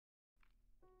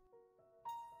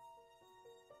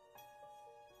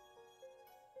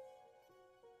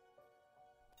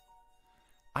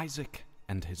Isaac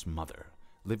and his mother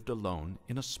lived alone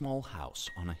in a small house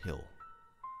on a hill.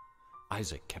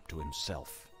 Isaac kept to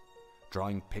himself,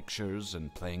 drawing pictures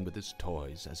and playing with his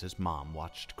toys as his mom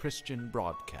watched Christian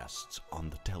broadcasts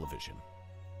on the television.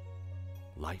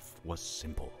 Life was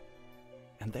simple,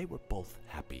 and they were both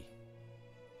happy.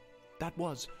 That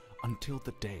was until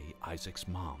the day Isaac's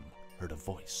mom heard a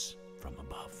voice from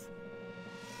above.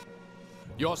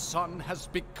 "Your son has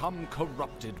become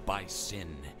corrupted by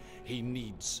sin. He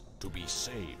needs to be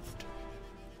saved."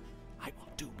 "I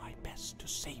will do my best to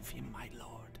save him, my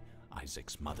lord,"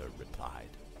 Isaac's mother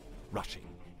replied, rushing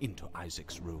into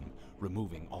Isaac's room,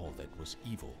 removing all that was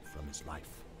evil from his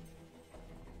life.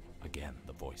 Again,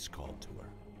 the voice called to her.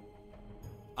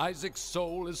 "Isaac's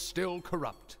soul is still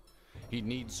corrupt. He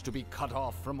needs to be cut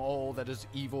off from all that is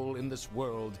evil in this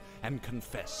world and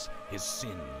confess his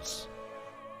sins."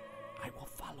 "I will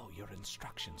follow your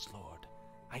instructions, Lord.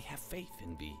 I have faith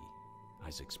in thee,"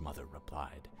 Isaac's mother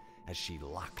replied, as she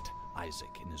locked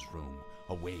Isaac in his room,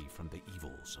 away from the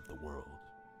evils of the world.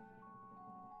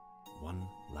 One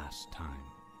last time,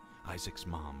 Isaac's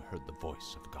mom heard the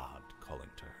voice of God calling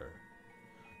to her.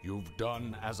 "You've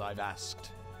done as I've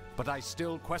asked, but I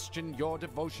still question your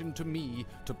devotion to me.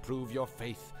 To prove your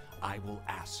faith, I will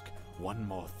ask one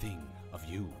more thing of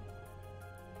you."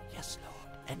 "Yes,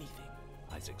 Lord, anything,"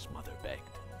 Isaac's mother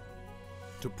begged.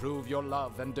 "To prove your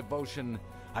love and devotion,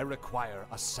 I require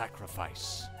a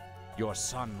sacrifice. Your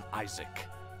son Isaac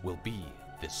will be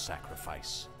this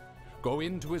sacrifice. Go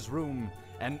into his room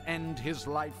and end his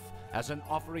life as an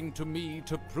offering to me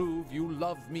to prove you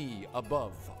love me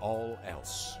above all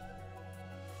else."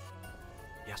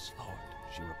 "Yes, Lord,"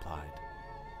 she replied,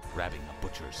 grabbing a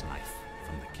butcher's knife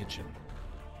from the kitchen.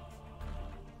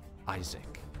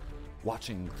 Isaac,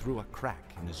 watching through a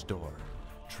crack in his door,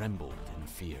 trembled in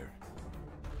fear.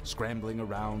 Scrambling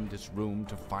around his room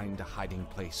to find a hiding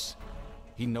place,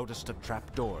 he noticed a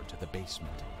trap door to the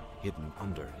basement hidden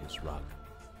under his rug.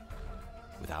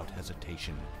 Without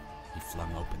hesitation, he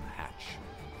flung open the hatch,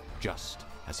 just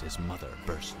as his mother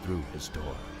burst through his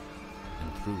door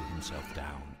and threw himself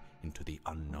down into the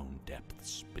unknown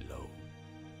depths below.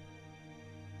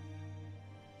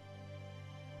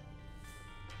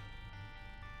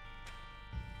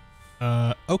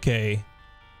 Okay.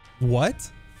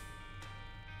 What?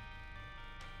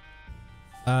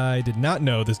 I did not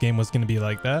know this game was going to be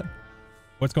like that.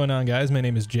 What's going on, guys? My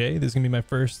name is Jay. This is going to be my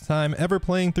first time ever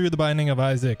playing through The Binding of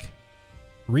Isaac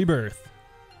Rebirth.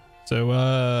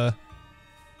 So,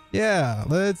 yeah,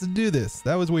 let's do this.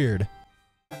 That was weird.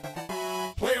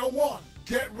 Player one,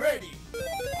 get ready.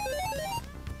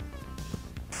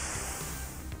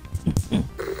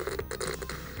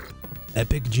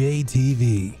 Epic J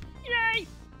TV. Yay!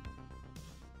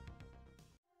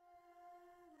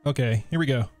 Okay, here we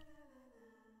go.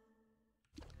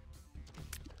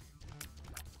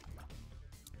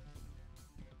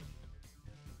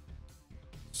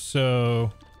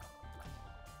 So,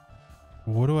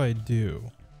 what do I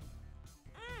do?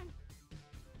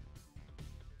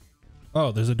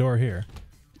 Oh, there's a door here.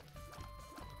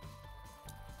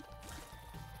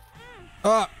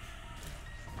 Ah!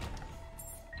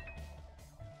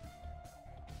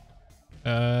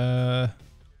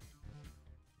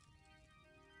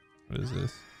 What is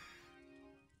this?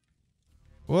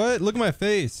 What? Look at my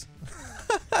face.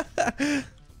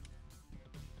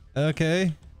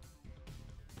 Okay.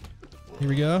 Here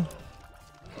we go.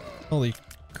 Holy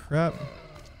crap.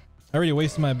 I already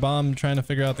wasted my bomb trying to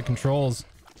figure out the controls.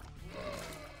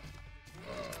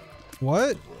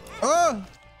 What? Oh!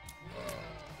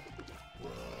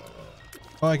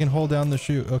 Oh, I can hold down the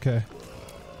chute. Okay.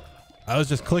 I was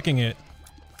just clicking it.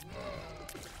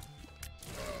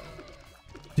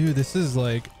 Dude, this is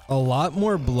like a lot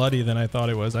more bloody than I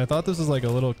thought it was. I thought this was like a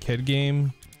little kid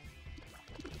game.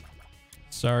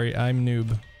 Sorry, I'm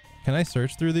noob. Can I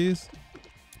search through these?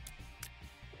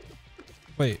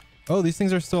 Wait. Oh, these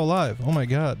things are still alive. Oh my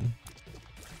god.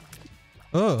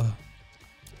 Ugh.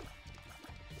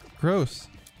 Gross.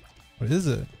 What is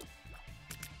it?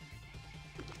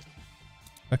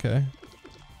 Okay.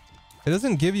 It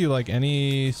doesn't give you like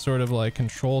any sort of like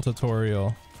control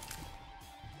tutorial.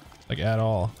 Like at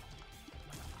all.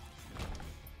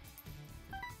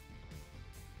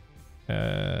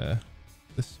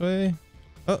 This way?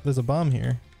 Oh, there's a bomb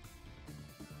here.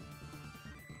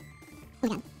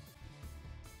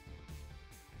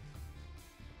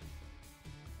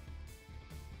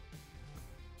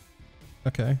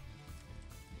 Okay.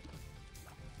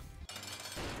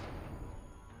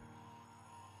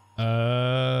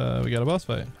 We got a boss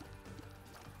fight.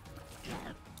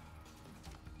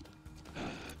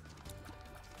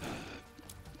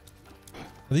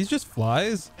 Are these just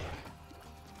flies?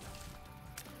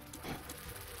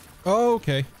 Oh,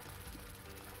 okay.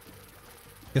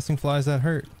 Guessing flies that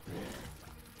hurt.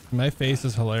 My face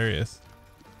is hilarious.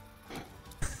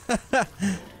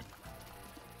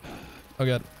 Oh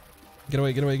god. Get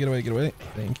away, get away, get away, get away.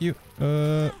 Thank you.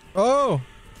 Oh!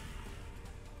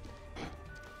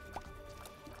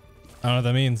 I don't know what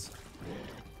that means.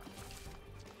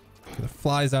 Get the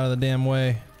flies out of the damn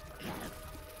way.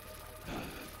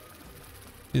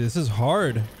 Dude, this is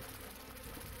hard.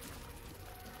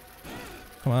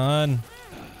 Come on.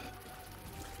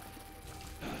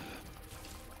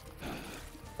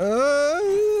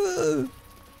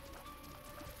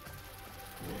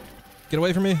 Get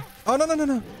away from me. Oh, no, no, no,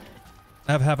 no.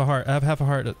 I have half a heart. I have half a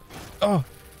heart. Oh.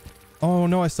 Oh,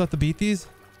 no. I still have to beat these?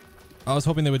 I was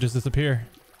hoping they would just disappear.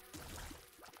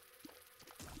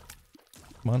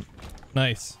 Come on.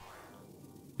 Nice.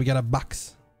 We got a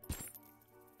box.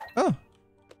 Oh.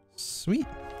 Sweet.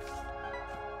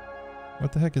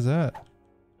 What the heck is that?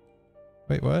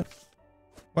 Wait, what?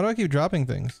 Why do I keep dropping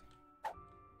things?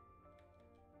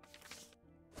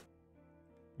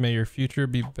 May your future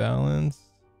be balanced.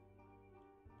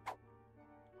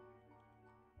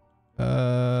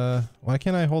 Why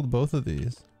can't I hold both of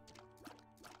these?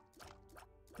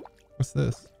 What's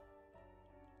this?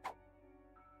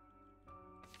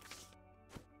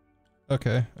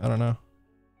 Okay, I don't know.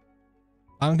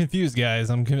 I'm confused, guys.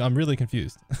 I'm really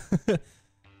confused.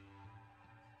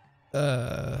 What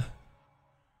the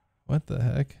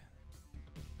heck?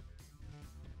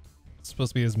 It's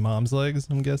supposed to be his mom's legs,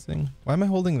 I'm guessing. Why am I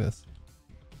holding this?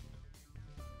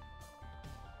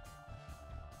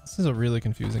 This is a really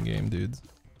confusing game, dudes.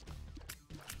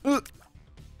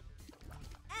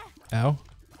 Ow. I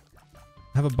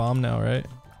have a bomb now, right?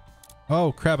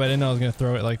 Oh crap, I didn't know I was gonna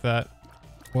throw it like that.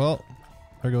 Well,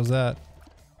 there goes that.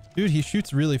 Dude, he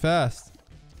shoots really fast.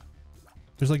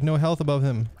 There's like no health above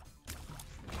him.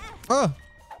 Oh!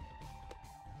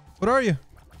 What are you?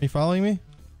 Are you following me?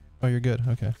 Oh, you're good.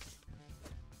 Okay.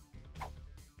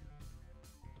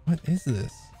 What is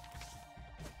this?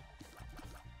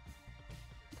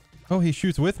 Oh, he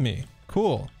shoots with me.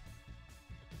 Cool.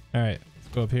 All right, let's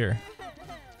go up here.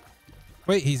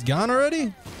 Wait, he's gone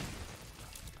already?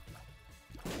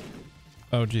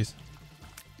 Oh, jeez.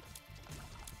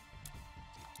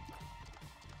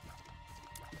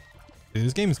 Dude,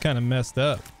 this game is kind of messed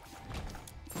up.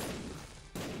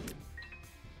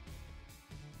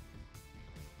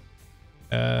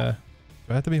 Do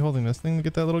I have to be holding this thing to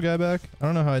get that little guy back? I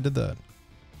don't know how I did that.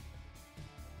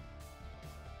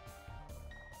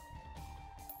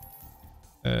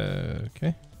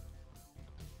 Okay.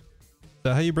 Is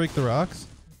that how you break the rocks?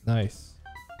 Nice.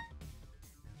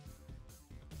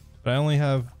 But I only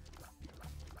have...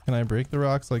 Can I break the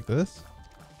rocks like this?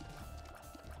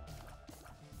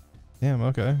 Damn,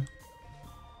 okay.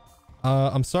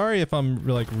 I'm sorry if I'm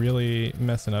like really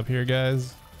messing up here,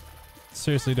 guys.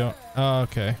 Seriously don't... Oh,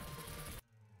 okay.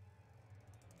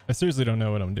 I seriously don't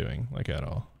know what I'm doing, like at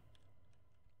all.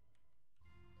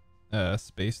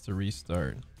 Space to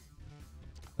restart.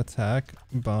 Attack,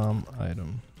 bomb,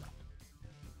 item.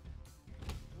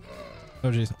 Oh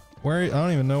jeez. Where? I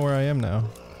don't even know where I am now.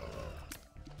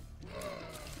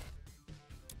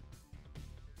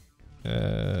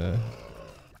 Get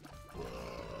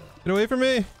away from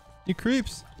me, you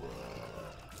creeps.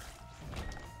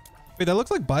 Wait, that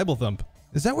looks like Bible Thump.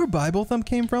 Is that where Bible Thump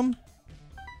came from?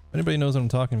 If anybody knows what I'm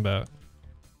talking about,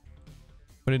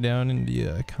 put it down in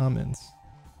the comments.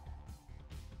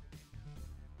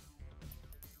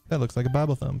 That looks like a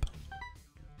Bible Thump.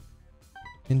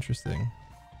 Interesting.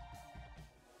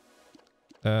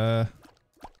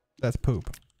 That's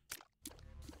poop.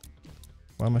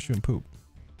 Why am I shooting poop?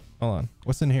 Hold on.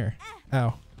 What's in here?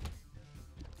 Ow.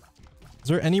 Is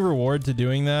there any reward to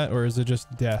doing that, or is it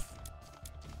just death?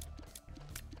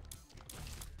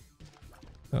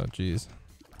 Oh, jeez.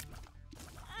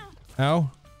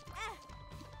 Ow.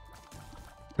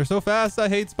 They're so fast. I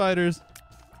hate spiders.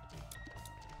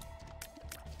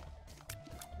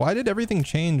 Why did everything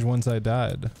change once I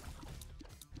died?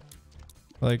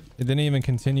 Like, it didn't even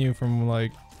continue from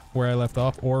like where I left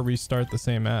off or restart the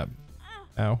same map.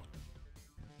 Ow.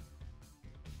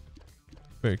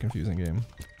 Very confusing game.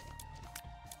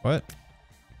 What?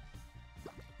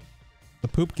 The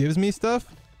poop gives me stuff?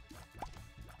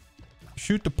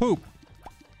 Shoot the poop.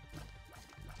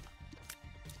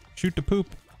 Shoot the poop,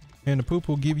 and the poop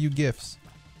will give you gifts.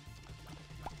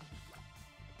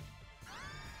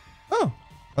 Oh,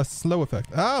 a slow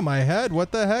effect. Ah, my head.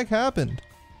 What the heck happened?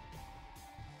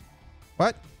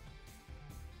 What?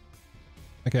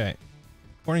 Okay.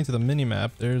 According to the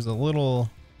minimap, there's a little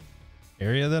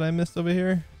area that I missed over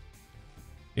here?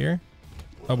 Here?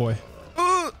 Oh boy.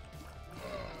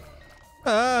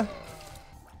 Ah!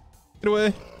 Get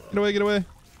away! Get away! Get away!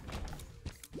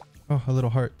 Oh, a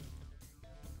little heart.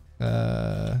 Do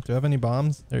I have any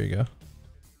bombs? There you go.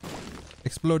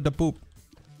 Explode the poop.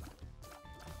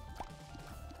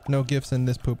 No gifts in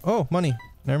this poop. Oh, money.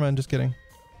 Never mind, just kidding.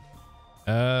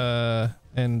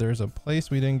 And there's a place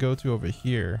we didn't go to over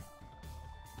here.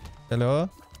 Hello?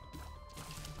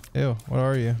 Ew, what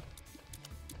are you?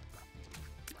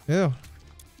 Ew.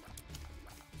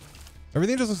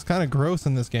 Everything just looks kind of gross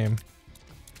in this game.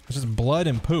 It's just blood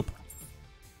and poop.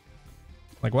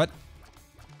 Like what?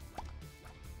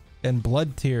 And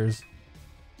blood tears.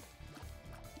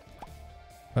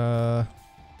 Alright.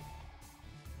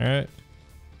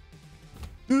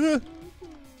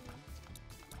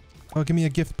 Oh, give me a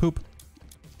gift, poop.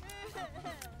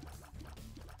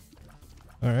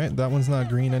 Alright, that one's not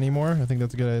green anymore. I think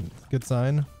that's a good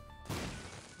sign.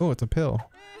 Oh, it's a pill.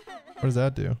 What does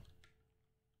that do?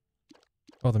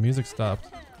 Oh, the music stopped.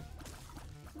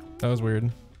 That was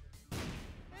weird.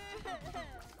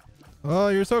 Oh,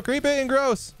 you're so creepy and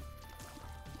gross.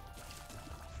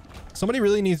 Somebody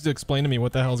really needs to explain to me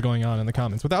what the hell's going on in the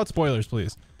comments. Without spoilers,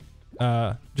 please.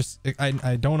 I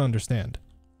don't understand.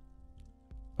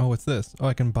 Oh, what's this? Oh,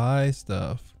 I can buy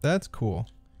stuff. That's cool.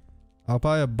 I'll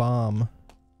buy a bomb.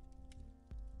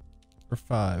 For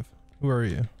 5. Who are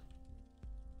you?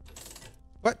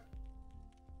 What?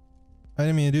 I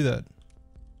didn't mean to do that.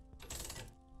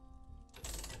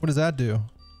 What does that do?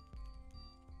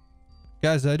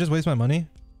 Guys, did I just waste my money?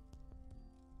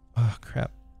 Oh,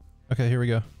 crap. Okay, here we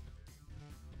go.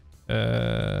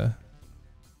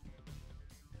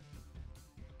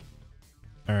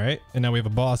 Alright, and now we have a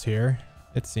boss here,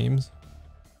 it seems.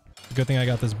 Good thing I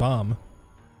got this bomb.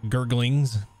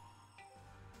 Gurglings.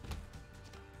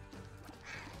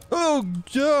 Oh,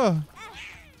 yeah.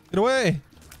 Get away.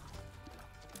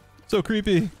 So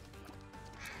creepy.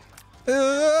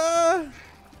 I'll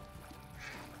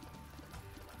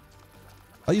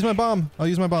use my bomb. I'll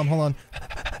use my bomb. Hold on.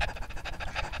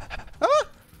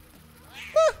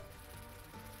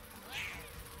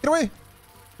 Get away.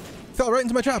 Fell right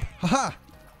into my trap. Haha.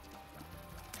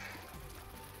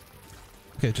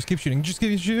 Okay, just keep shooting. Just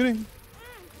keep shooting.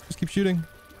 Just keep shooting.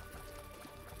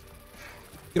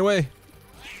 Get away.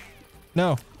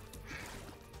 No.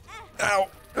 Ow.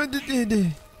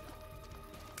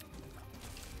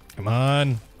 Come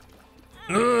on.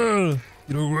 Ugh.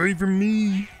 Get away from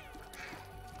me.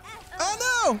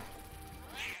 Oh no.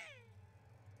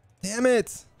 Damn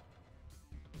it.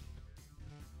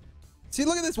 See,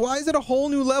 look at this. Why is it a whole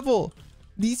new level?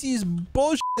 DC is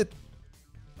bullshit.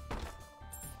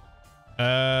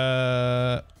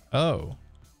 Oh.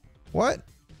 What?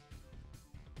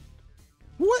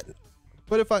 What?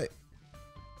 But if I...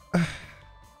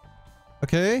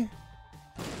 Okay.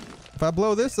 If I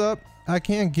blow this up, I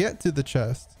can't get to the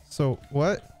chest. So,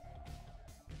 what?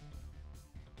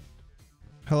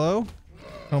 Hello?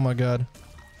 Oh my god.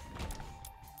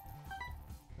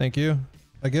 Thank you.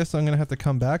 I guess I'm gonna have to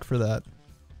come back for that.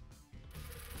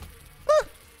 Ah!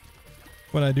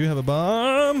 When I do have a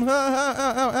bomb. Ow, ow,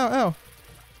 ow, ow, ow, ow.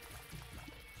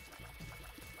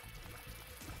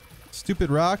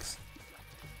 Stupid rocks.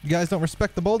 You guys don't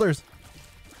respect the boulders.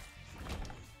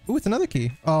 Ooh, it's another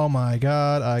key. Oh my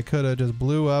god, I could have just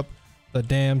blew up the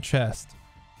damn chest.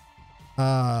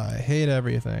 I hate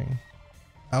everything.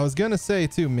 I was gonna say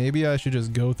too, maybe I should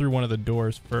just go through one of the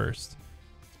doors first.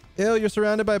 Ew, you're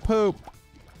surrounded by poop.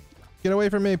 Get away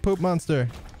from me, poop monster.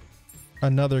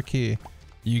 Another key.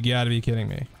 You gotta be kidding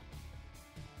me.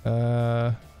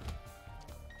 Ow.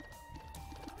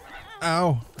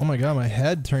 Oh my god, my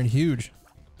head turned huge.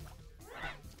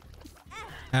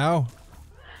 Ow.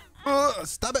 Ugh,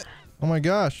 stop it. Oh my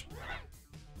gosh.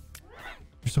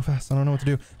 You're so fast, I don't know what to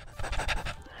do.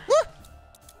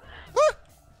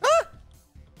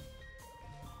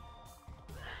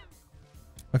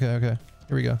 Okay, okay.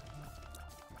 Here we go.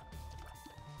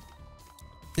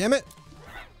 Damn it.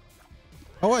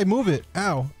 Oh, I move it.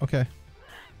 Ow. Okay.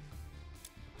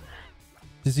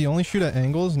 Does he only shoot at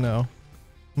angles? No.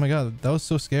 Oh my god, that was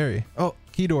so scary. Oh,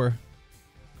 key door.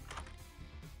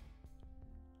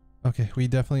 Okay, we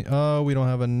definitely... Oh, we don't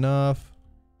have enough.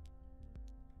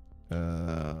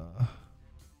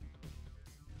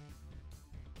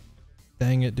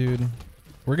 Dang it, dude.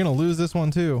 We're gonna lose this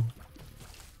one too.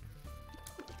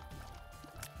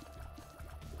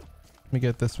 Let me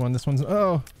get this one. This one's...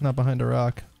 Oh, not behind a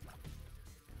rock.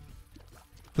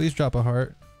 Please drop a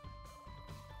heart.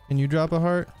 Can you drop a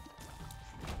heart?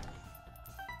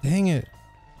 Dang it.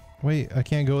 Wait, I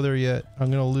can't go there yet.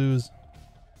 I'm gonna lose.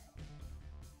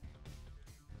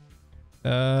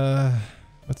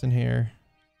 What's in here?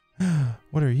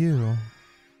 What are you?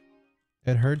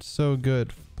 It hurts so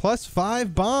good. Plus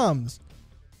 5 bombs.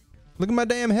 Look at my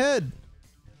damn head.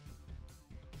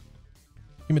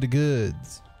 Give me the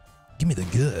goods. Give me the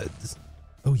goods.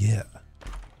 Oh yeah.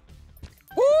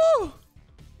 Woo!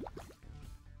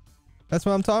 That's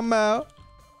what I'm talking about.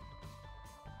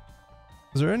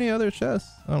 Is there any other chests?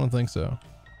 I don't think so.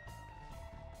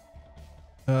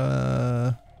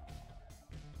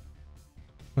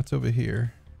 What's over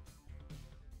here?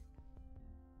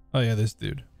 Oh yeah, this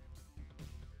dude.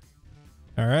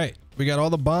 All right, we got all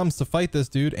the bombs to fight this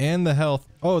dude and the health.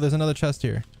 Oh, there's another chest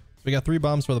here. We got 3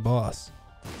 bombs for the boss.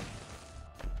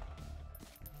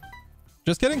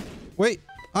 Just kidding. Wait,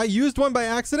 I used one by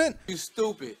accident? You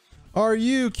stupid. Are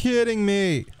you kidding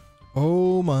me?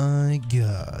 Oh my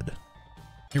god.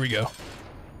 Here we go.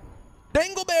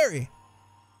 Dingleberry.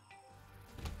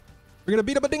 We're gonna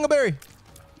beat up a dingleberry.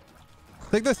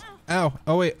 Take this. Ow.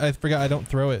 Oh wait, I forgot I don't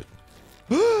throw it.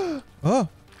 Oh.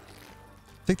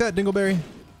 Take that, dingleberry.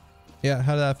 Yeah,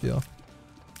 how did that feel?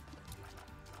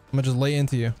 I'm gonna just lay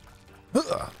into you.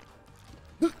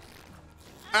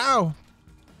 Ow.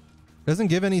 Doesn't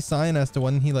give any sign as to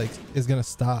when he like is gonna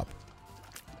stop.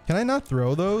 Can I not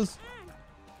throw those?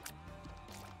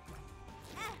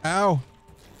 Ow.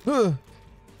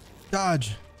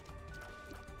 Dodge.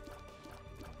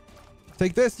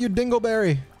 Take this, you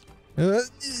dingleberry.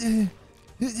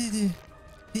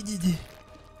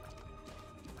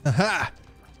 Aha.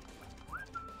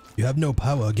 You have no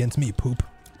power against me, poop.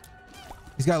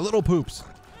 He's got little poops.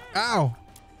 Ow.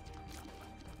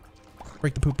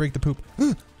 Break the poop, break the poop.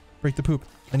 Break the poop.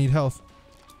 I need health.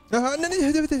 No! Damn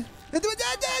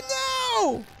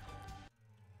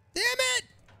it!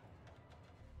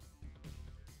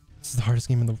 This is the hardest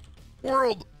game in the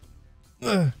world.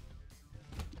 Ugh.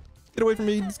 Get away from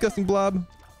me, disgusting blob.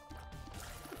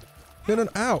 No, no,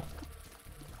 no. Ow.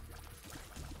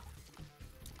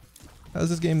 How's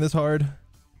this game this hard?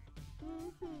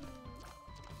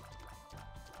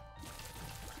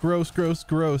 Gross, gross,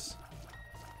 gross.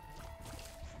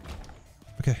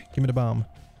 Okay, give me the bomb.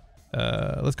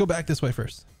 Let's go back this way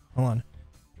first. Hold on.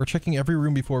 We're checking every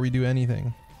room before we do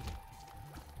anything.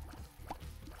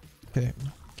 Okay,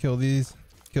 kill these.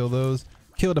 Kill those.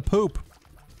 Kill the poop.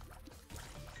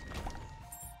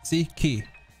 See? Key.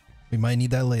 We might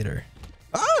need that later.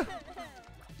 Ah!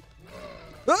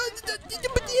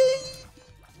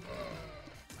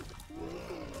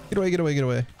 Get away, get away, get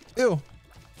away. Ew.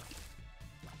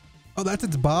 Oh, that's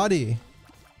its body.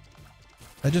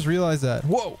 I just realized that.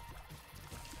 Whoa.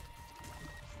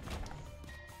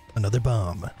 Another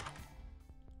bomb.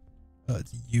 Oh,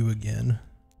 it's you again.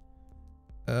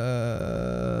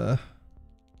 I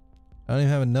don't even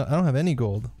have enough. I don't have any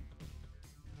gold.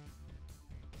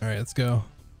 All right, let's go.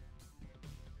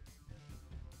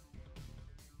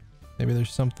 Maybe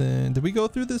there's something. Did we go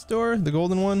through this door? The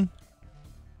golden one?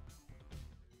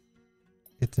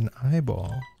 It's an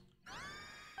eyeball.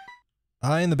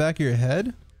 Eye in the back of your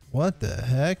head? What the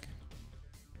heck?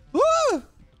 Ah!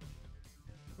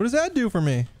 What does that do for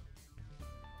me?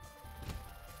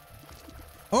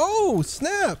 Oh,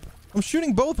 snap! I'm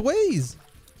shooting both ways.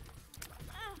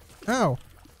 Ow.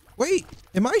 Wait,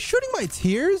 am I shooting my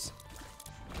tears?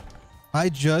 I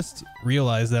just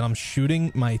realized that I'm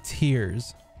shooting my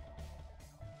tears.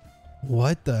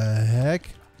 What the heck?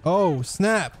 Oh,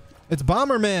 snap. It's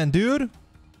Bomberman, dude.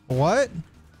 What?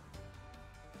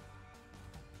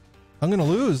 I'm gonna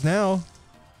lose now.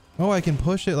 Oh, I can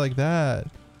push it like that.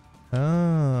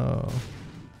 Oh.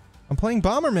 I'm playing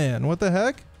Bomberman. What the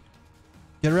heck?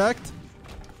 Get wrecked.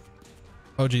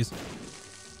 Oh, geez.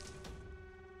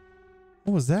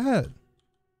 What was that?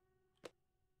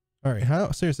 All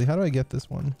right, seriously, how do I get this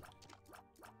one?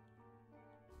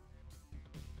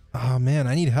 Oh man,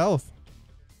 I need health.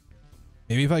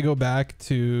 Maybe if I go back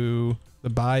to the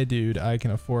buy dude, I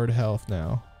can afford health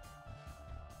now.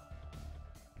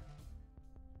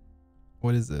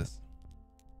 What is this?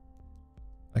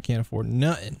 I can't afford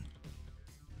nothing.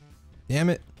 Damn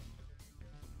it.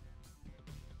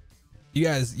 You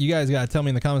guys gotta tell me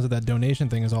in the comments what that donation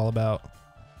thing is all about.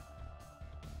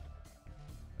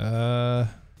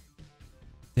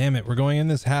 Damn it, we're going in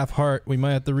this half heart. We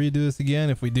might have to redo this again.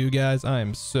 If we do, guys, I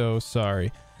am so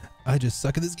sorry. I just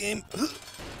suck at this game.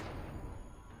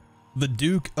 The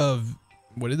Duke of...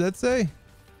 What did that say?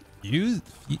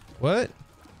 What?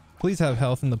 Please have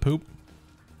health in the poop.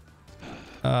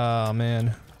 Oh,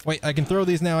 man. Wait, I can throw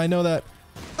these now. I know that.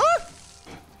 Ah!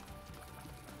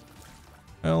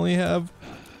 I only have...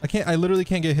 I literally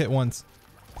can't get hit once.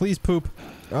 Please poop.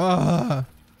 Ah!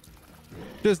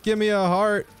 Just give me a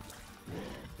heart.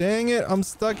 Dang it, I'm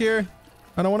stuck here.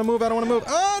 I don't want to move. I don't want to move.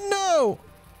 Oh,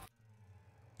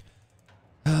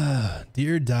 no.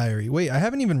 Dear Diary. Wait, I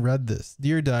haven't even read this.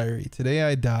 Dear Diary. Today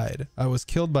I died. I was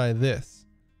killed by this.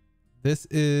 This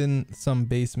in some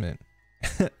basement.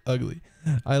 Ugly.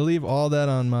 I leave all that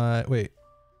on my... Wait.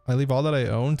 I leave all that I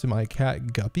own to my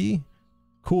cat Guppy?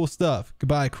 Cool stuff.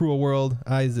 Goodbye, cruel world.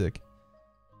 Isaac.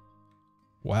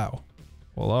 Wow.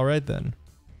 Well, all right then.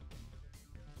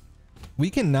 We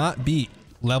cannot beat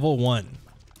level 1,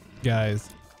 guys.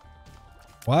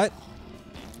 What?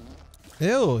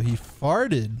 Ew, he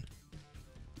farted.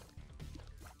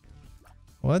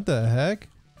 What the heck?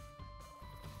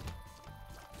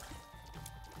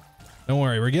 Don't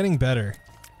worry, we're getting better.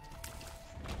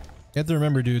 You have to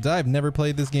remember, dudes, I've never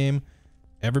played this game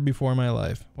ever before in my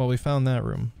life. Well, we found that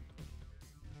room.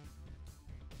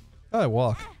 Oh, I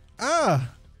walk.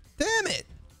 Ah! Damn it!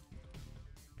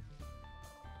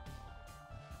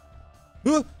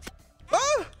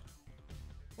 Ah!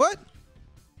 What?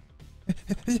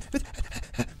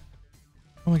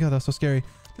 Oh my god, that's so scary.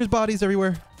 There's bodies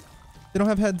everywhere. They don't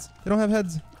have heads. They don't have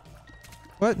heads.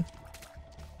 What?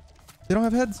 They don't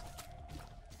have heads?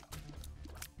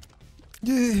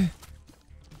 Yeah.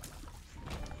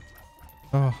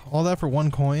 Oh, all that for 1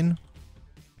 coin?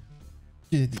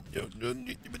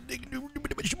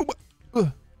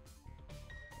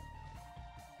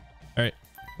 Alright.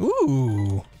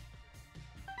 Ooh.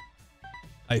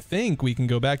 I think we can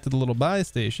go back to the little buy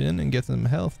station and get some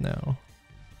health now.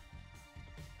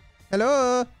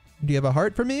 Hello? Do you have a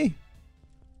heart for me?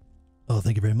 Oh,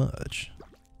 thank you very much.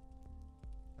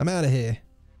 I'm out of here.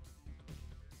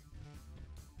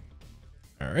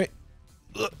 Alright.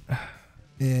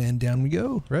 And down we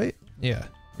go, right? Yeah.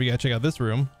 We gotta check out this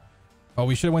room. Oh,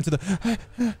 we should have went to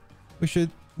the... we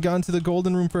should gone to the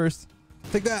golden room first.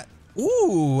 Take that.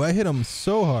 Ooh, I hit him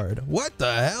so hard. What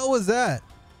the hell was that?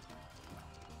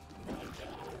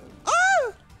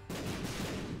 Ah!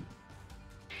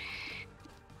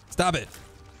 Stop it.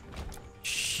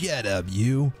 Shut up,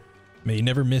 you. May you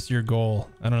never miss your goal.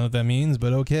 I don't know what that means,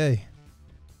 but okay.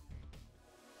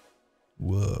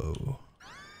 Whoa.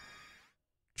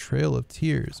 Trail of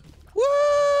Tears.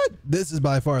 What? This is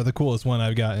by far the coolest one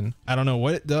I've gotten. I don't know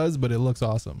what it does, but it looks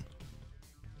awesome.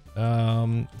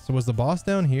 So was the boss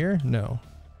down here? No,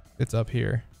 it's up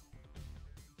here.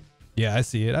 Yeah, I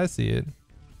see it. I see it.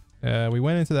 We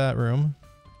went into that room.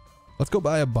 Let's go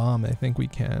buy a bomb. I think we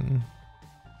can.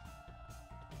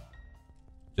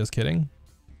 Just kidding.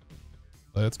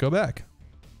 Let's go back.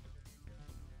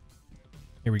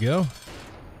 Here we go.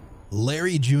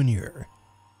 Larry Jr.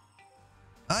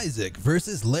 Isaac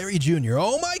versus Larry Jr.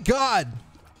 Oh my god!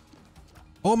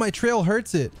 Oh, my trail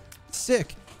hurts it.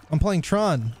 Sick. I'm playing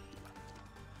Tron.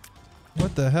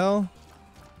 What the hell?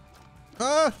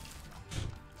 Ah!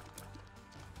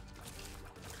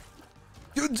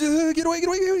 Get away, get away, get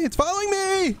away. It's following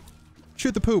me!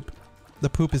 Shoot the poop. The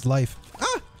poop is life.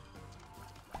 Ah!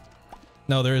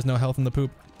 No, there is no health in the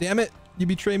poop. Damn it. You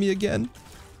betray me again.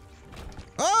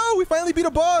 Oh, we finally beat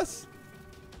a boss.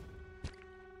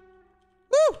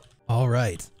 Woo! All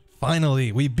right.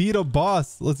 Finally, we beat a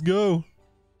boss. Let's go.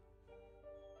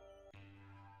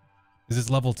 Is this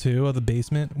level 2 of the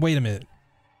basement? Wait a minute.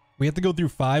 We have to go through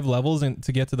 5 levels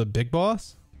to get to the big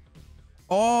boss?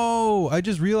 Oh, I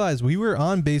just realized we were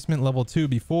on basement level 2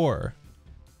 before.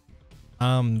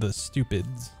 The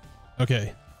stupids.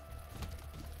 Okay.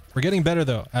 We're getting better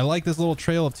though. I like this little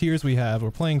trail of tears we have.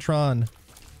 We're playing Tron.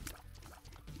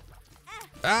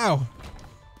 Ow!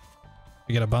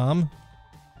 We get a bomb.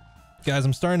 Guys,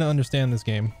 I'm starting to understand this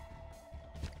game.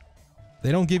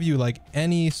 They don't give you like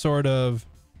any sort of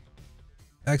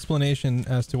explanation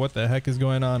as to what the heck is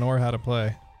going on or how to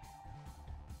play.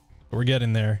 But we're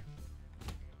getting there.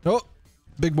 Oh,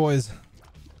 big boys.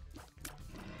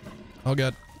 Oh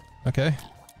god. Okay.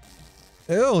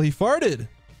 Ew, he farted.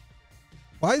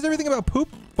 Why is everything about poop,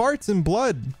 farts, and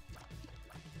blood?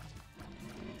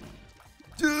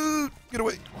 Dude, get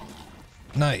away.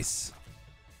 Nice.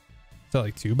 Is that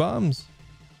like 2 bombs?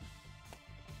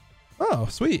 Oh,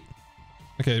 sweet.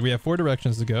 Okay, we have 4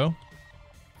 directions to go.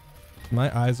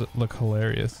 My eyes look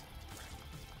hilarious.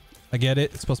 I get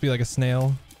it. It's supposed to be like a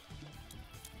snail.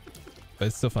 But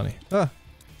it's still funny. Ah.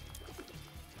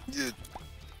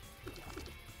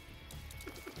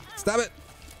 Stop it.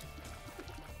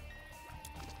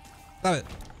 Stop it.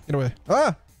 Get away.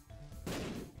 Ah!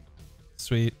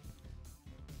 Sweet.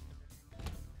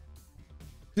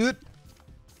 Dude.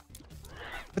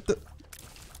 What the?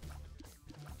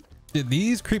 Dude,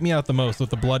 these creep me out the most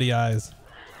with the bloody eyes.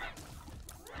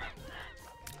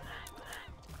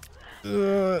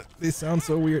 They sound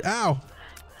so weird. Ow!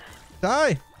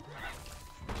 Die!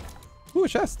 Ooh, a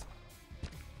chest.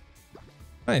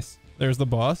 Nice. There's the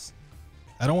boss.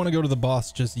 I don't want to go to the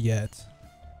boss just yet.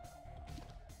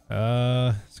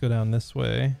 Let's go down this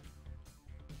way.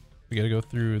 We gotta go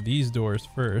through these doors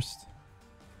first.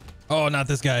 Oh, not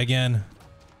this guy again.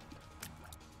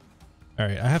 All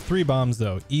right, I have 3 bombs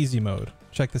though. Easy mode.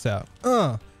 Check this out.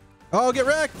 Oh, get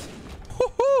wrecked.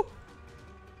 Woohoo!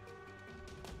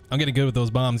 I'm getting good with those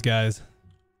bombs, guys.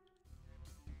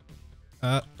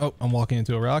 Oh, I'm walking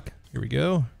into a rock. Here we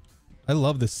go. I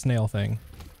love this snail thing.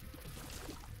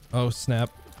 Oh, snap.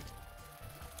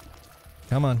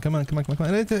 Come on, come on, come on, come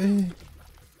on, come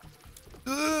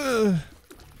on.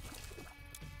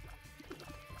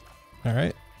 All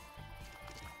right.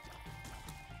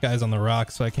 Guy's on the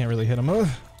rock, so I can't really hit him. Ugh,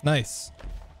 nice.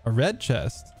 A red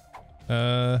chest. Wait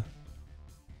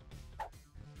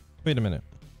a minute.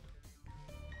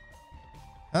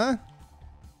 Huh?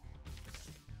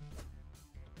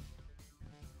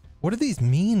 What do these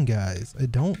mean, guys? I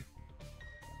don't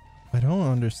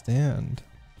understand.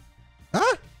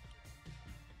 Ah!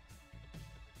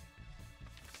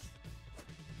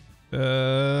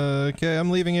 Okay,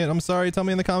 I'm leaving it. I'm sorry. Tell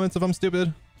me in the comments if I'm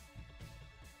stupid.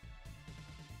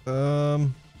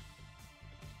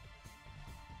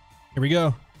 Here we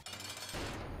go.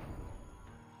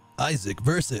 Isaac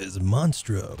versus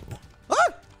Monstro. Ah!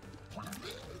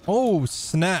 Oh,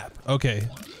 snap. Okay.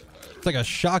 It's like a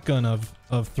shotgun of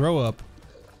throw up.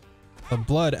 Of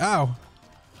blood. Ow.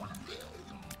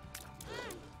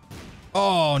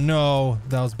 Oh, no.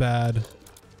 That was bad.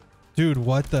 Dude,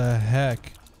 what the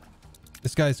heck?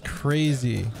 This guy's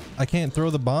crazy. I can't throw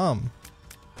the bomb.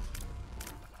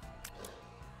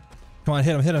 Come on,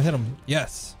 hit him, hit him, hit him.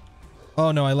 Yes.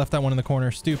 Oh no, I left that one in the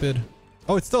corner. Stupid.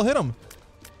 Oh, it still hit him.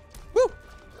 Woo!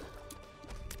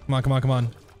 Come on, come on, come on.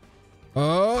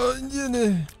 Oh,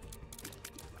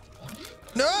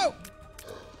 no!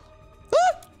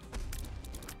 Ah!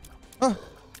 Oh.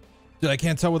 Dude, I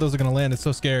can't tell where those are gonna land. It's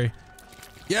so scary.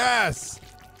 Yes!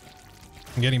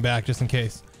 I'm getting back just in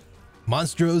case.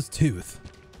 Monstro's tooth.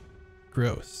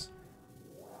 Gross.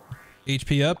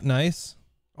 HP up. Nice.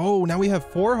 Oh, now we have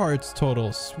 4 hearts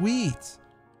total. Sweet.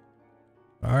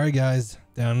 All right, guys.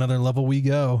 Down another level we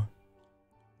go.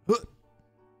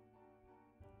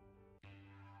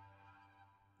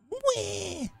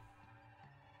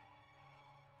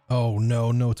 Oh,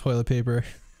 no. No toilet paper.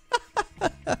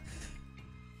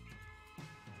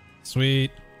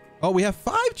 Sweet. Oh, we have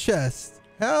 5 chests.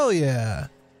 Hell yeah.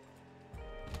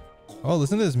 Oh,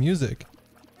 listen to this music.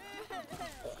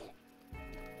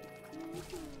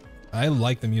 I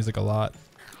like the music a lot.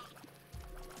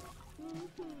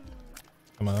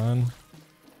 Come on.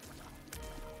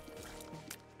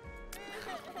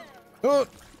 Oh!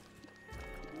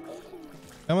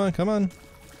 Come on, come on.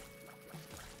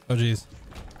 Oh, geez.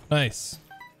 Nice.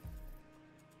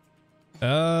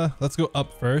 Let's go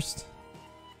up first.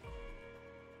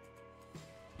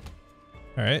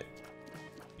 All right.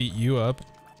 Beat you up.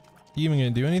 You even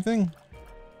gonna do anything?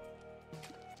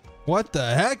 What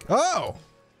the heck? Oh!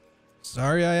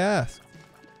 Sorry I asked.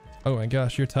 Oh my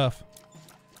gosh, you're tough.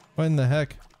 What in the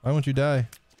heck? Why won't you die?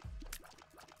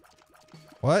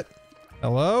 What?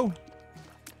 Hello?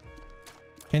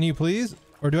 Can you please?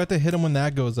 Or do I have to hit him when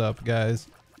that goes up, guys?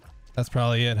 That's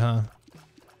probably it, huh?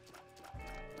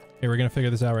 Hey, we're gonna figure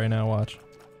this out right now, watch.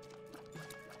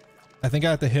 I think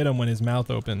I have to hit him when his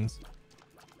mouth opens.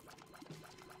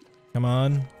 Come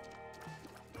on.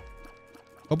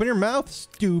 Open your mouth,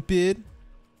 stupid.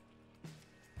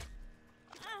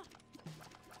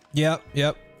 Yep.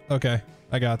 Okay,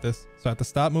 I got this. So I have to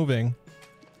stop moving.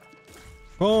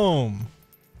 Boom.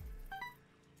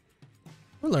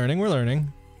 We're learning, we're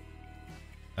learning.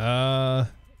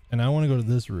 And I want to go to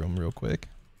this room real quick.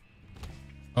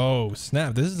 Oh,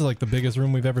 snap. This is like the biggest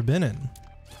room we've ever been in.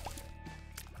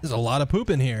 There's a lot of poop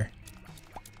in here.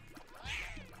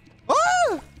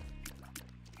 Ah!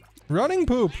 Running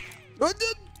poop.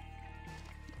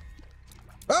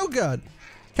 Oh, God.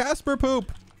 Casper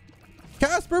poop.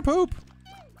 Casper poop.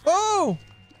 Oh!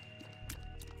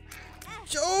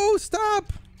 Oh,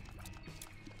 stop.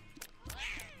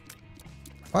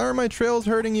 Why are my trails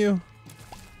hurting you?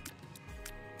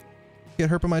 Get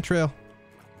hurt by my trail.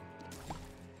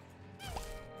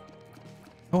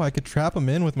 Oh, I could trap them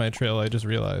in with my trail, I just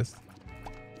realized.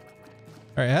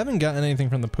 Alright, I haven't gotten anything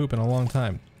from the poop in a long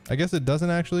time. I guess it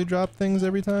doesn't actually drop things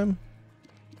every time?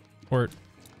 Or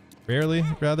rarely,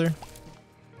 rather.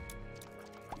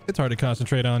 It's hard to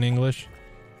concentrate on English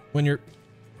when you're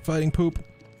fighting poop.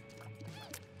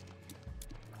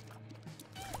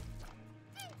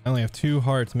 I only have 2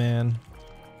 hearts, man.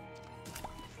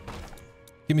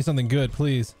 Give me something good,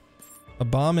 please. A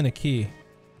bomb and a key.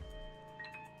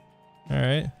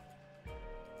 Alright.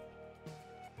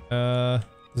 Does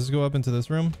this go up into this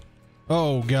room?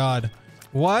 Oh God.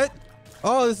 What?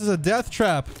 Oh, this is a death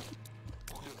trap.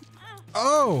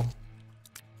 Oh.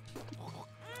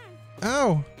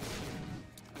 Ow.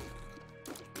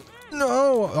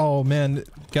 No. Oh man,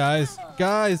 guys.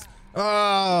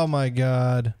 Oh my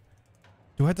God.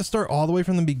 Do I have to start all the way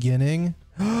from the beginning?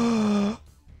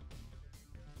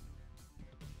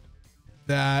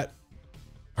 That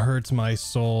hurts my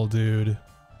soul, dude.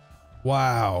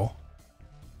 Wow.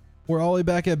 We're all the way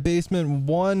back at basement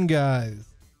 1, guys.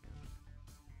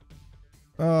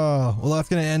 Oh, well, that's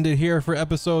going to end it here for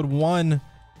episode 1.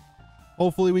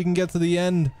 Hopefully we can get to the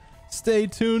end. Stay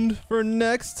tuned for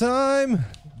next time.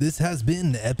 This has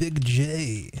been Epic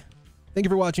J. Thank you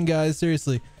for watching, guys.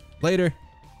 Seriously. Later.